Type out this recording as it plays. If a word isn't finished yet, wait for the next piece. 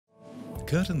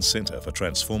Curtin's Centre for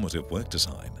Transformative Work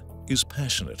Design is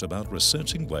passionate about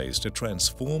researching ways to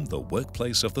transform the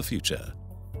workplace of the future,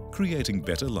 creating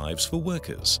better lives for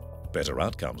workers, better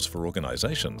outcomes for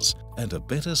organisations, and a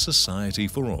better society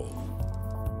for all.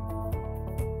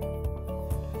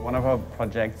 One of our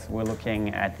projects, we're looking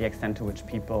at the extent to which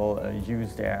people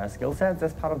use their skill sets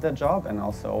as part of their job, and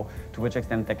also to which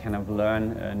extent they kind of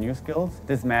learn new skills.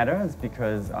 This matters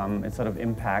because it sort of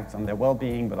impacts on their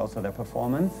well-being, but also their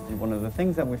performance. And one of the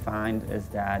things that we find is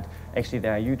that actually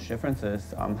there are huge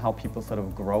differences how people sort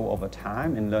of grow over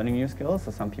time in learning new skills.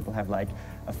 So some people have like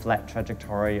a flat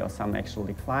trajectory, or some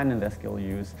actually decline in their skill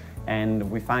use, and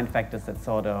we find factors that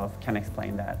sort of can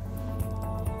explain that.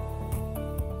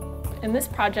 In this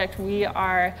project, we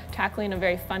are tackling a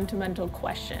very fundamental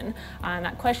question.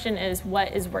 That question is,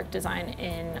 what is work design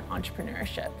in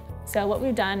entrepreneurship? So what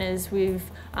we've done is we've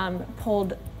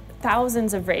pulled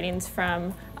thousands of ratings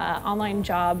from online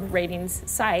job ratings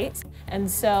sites. And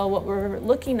so what we're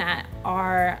looking at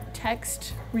are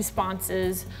text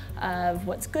responses of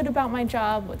what's good about my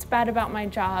job, what's bad about my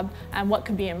job, and what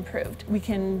could be improved. We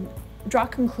can draw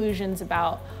conclusions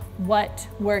about what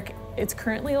work it's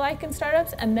currently like in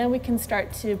startups, and then we can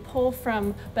start to pull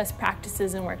from best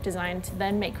practices in work design to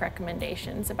then make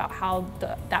recommendations about how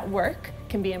that work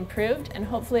can be improved, and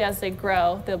hopefully as they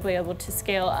grow they'll be able to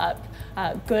scale up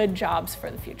good jobs for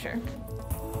the future.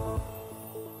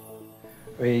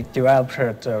 We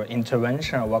developed an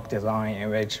intervention work design in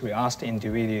which we asked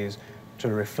individuals to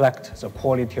reflect the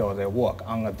quality of their work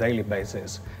on a daily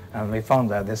basis, and we found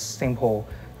that this simple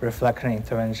reflection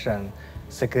intervention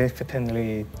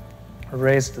significantly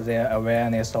raised their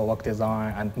awareness of work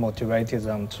design and motivated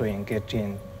them to engage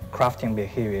in crafting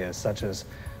behaviors, such as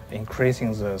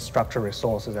increasing the structural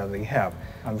resources that they have.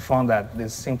 And we found that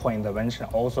this simple intervention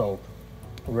also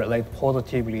relates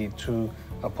positively to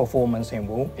performance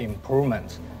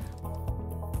improvement.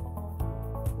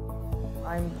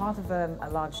 I'm part of a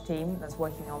large team that's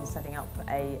working on setting up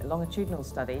a longitudinal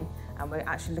study, and we're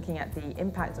actually looking at the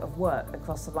impact of work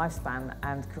across the lifespan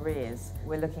and careers.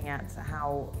 We're looking at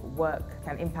how work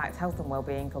can impact health and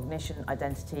well-being, cognition,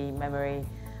 identity, memory,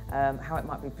 how it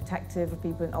might be protective of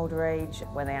people in older age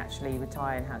when they actually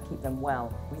retire, and how to keep them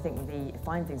well. We think the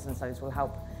findings in the studies will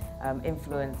help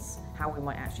influence how we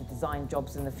might actually design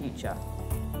jobs in the future.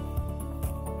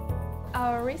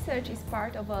 Our research is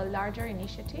part of a larger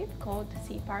initiative called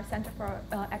CPAR, Center for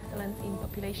Excellence in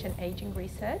Population Aging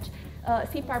Research.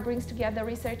 CPAR brings together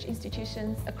research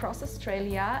institutions across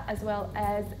Australia, as well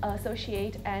as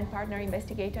associate and partner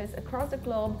investigators across the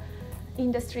globe,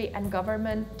 industry and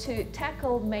government, to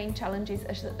tackle main challenges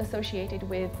associated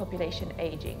with population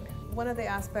aging. One of the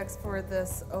aspects for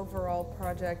this overall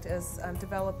project is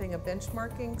developing a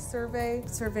benchmarking survey,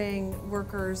 surveying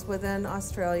workers within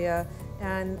Australia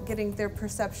and getting their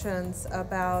perceptions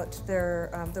about their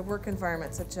work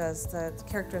environment, such as the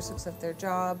characteristics of their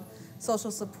job,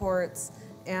 social supports,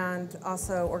 and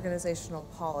also organizational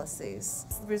policies.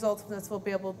 The results of this will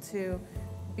be able to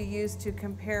be used to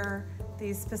compare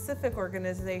these specific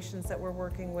organizations that we're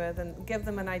working with and give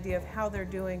them an idea of how they're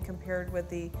doing compared with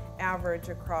the average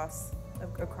across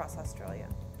Australia.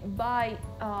 By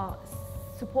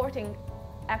supporting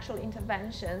actual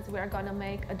interventions, we are going to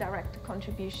make a direct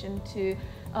contribution to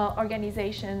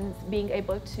organizations being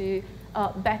able to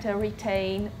better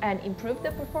retain and improve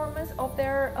the performance of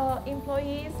their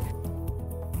employees.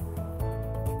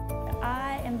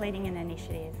 I am leading an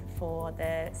initiative for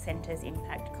the Centre's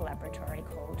Impact Collaboratory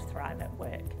called Thrive at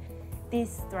Work.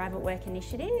 This Thrive at Work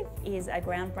initiative is a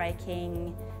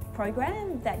groundbreaking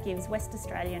program that gives West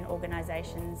Australian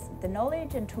organisations the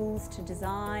knowledge and tools to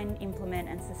design, implement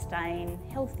and sustain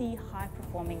healthy,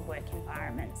 high-performing work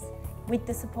environments. With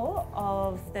the support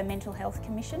of the Mental Health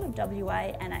Commission of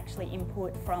WA and actually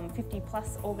input from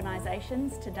 50+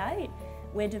 organisations to date,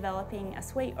 we're developing a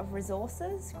suite of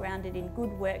resources grounded in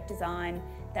good work design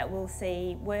that will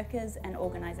see workers and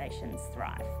organisations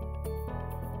thrive.